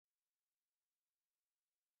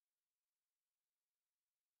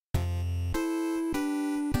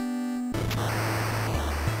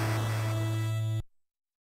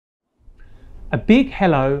A big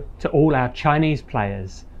hello to all our Chinese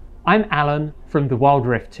players. I'm Alan from the Wild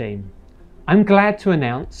Rift team. I'm glad to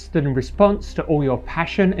announce that in response to all your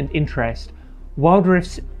passion and interest, Wild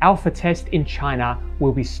Rift's alpha test in China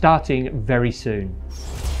will be starting very soon.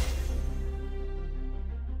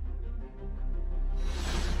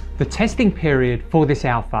 The testing period for this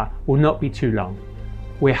alpha will not be too long.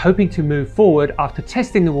 We're hoping to move forward after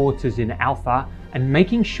testing the waters in alpha and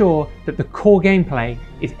making sure that the core gameplay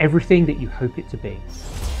is everything that you hope it to be.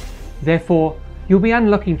 Therefore, you'll be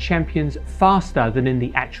unlocking champions faster than in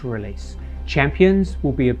the actual release. Champions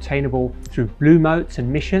will be obtainable through blue motes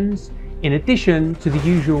and missions, in addition to the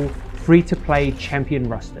usual free-to-play champion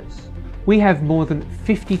rosters. We have more than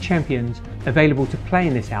 50 champions available to play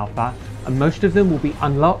in this alpha, and most of them will be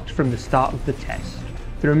unlocked from the start of the test.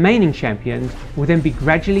 The remaining champions will then be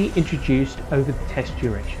gradually introduced over the test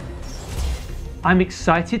duration. I'm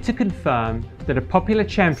excited to confirm that a popular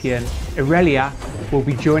champion, Irelia, will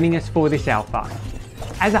be joining us for this alpha.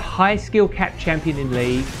 As a high skill cap champion in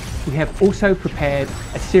League, we have also prepared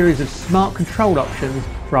a series of smart control options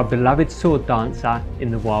for our beloved sword dancer in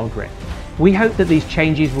the Wild Rift. We hope that these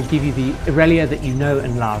changes will give you the Irelia that you know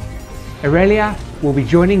and love. Irelia will be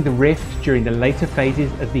joining the Rift during the later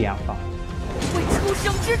phases of the alpha.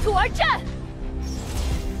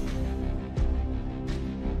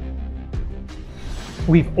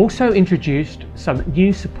 We've also introduced some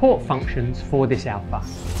new support functions for this alpha.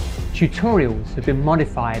 Tutorials have been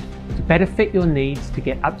modified to better fit your needs to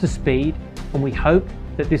get up to speed, and we hope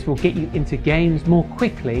that this will get you into games more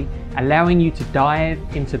quickly, allowing you to dive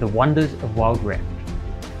into the wonders of Wild Rift.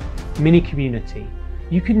 Mini community.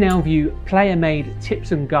 You can now view player-made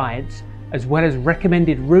tips and guides, as well as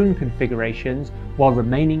recommended rune configurations while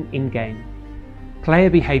remaining in-game. Player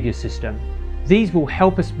behavior system. These will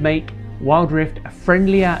help us make Wild Rift a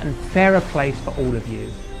friendlier and fairer place for all of you,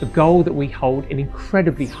 a goal that we hold in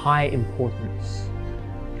incredibly high importance.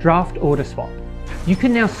 Draft order swap. You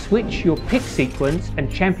can now switch your pick sequence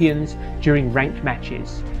and champions during ranked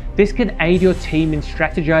matches. This can aid your team in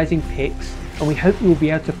strategizing picks, and we hope you will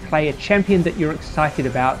be able to play a champion that you're excited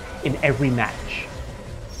about in every match.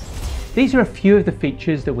 These are a few of the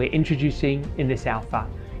features that we're introducing in this alpha.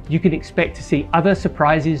 You can expect to see other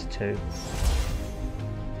surprises too.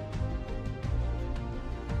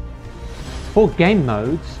 For game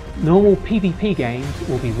modes, normal PvP games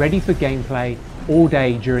will be ready for gameplay all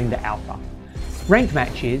day during the alpha. Ranked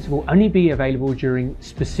matches will only be available during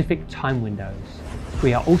specific time windows.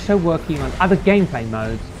 We are also working on other gameplay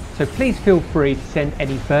modes, so please feel free to send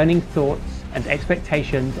any burning thoughts and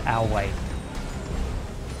expectations our way.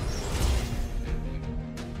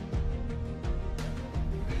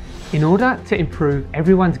 In order to improve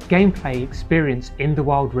everyone's gameplay experience in the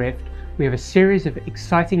Wild Rift, we have a series of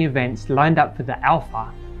exciting events lined up for the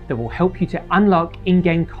alpha that will help you to unlock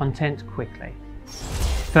in-game content quickly.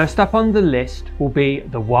 First up on the list will be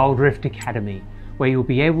the Wild Rift Academy, where you'll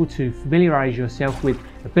be able to familiarize yourself with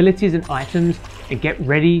abilities and items and get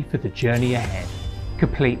ready for the journey ahead.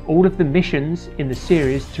 Complete all of the missions in the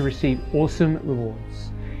series to receive awesome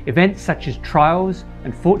rewards. Events such as Trials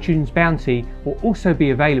and Fortune's Bounty will also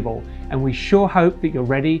be available, and we sure hope that you're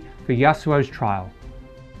ready for Yasuo's trial.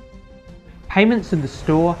 Payments in the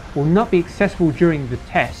store will not be accessible during the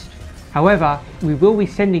test. However, we will be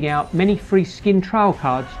sending out many free skin trial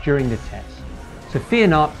cards during the test. So fear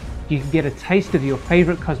not, you can get a taste of your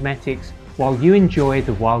favorite cosmetics while you enjoy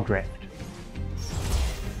the Wild Rift.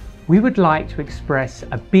 We would like to express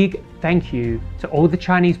a big thank you to all the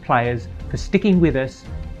Chinese players for sticking with us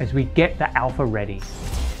as we get the alpha ready.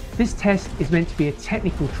 This test is meant to be a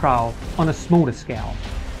technical trial on a smaller scale.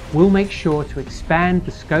 We'll make sure to expand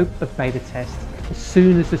the scope of beta tests as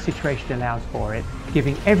soon as the situation allows for it,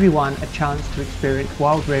 giving everyone a chance to experience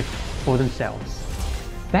Wild Rift for themselves.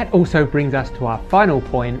 That also brings us to our final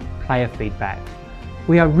point, player feedback.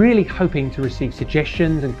 We are really hoping to receive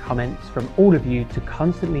suggestions and comments from all of you to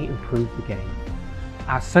constantly improve the game.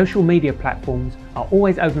 Our social media platforms are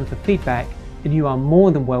always open for feedback, and you are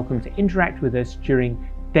more than welcome to interact with us during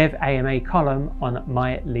Dev AMA column on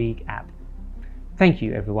My League app. Thank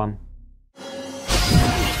you, everyone.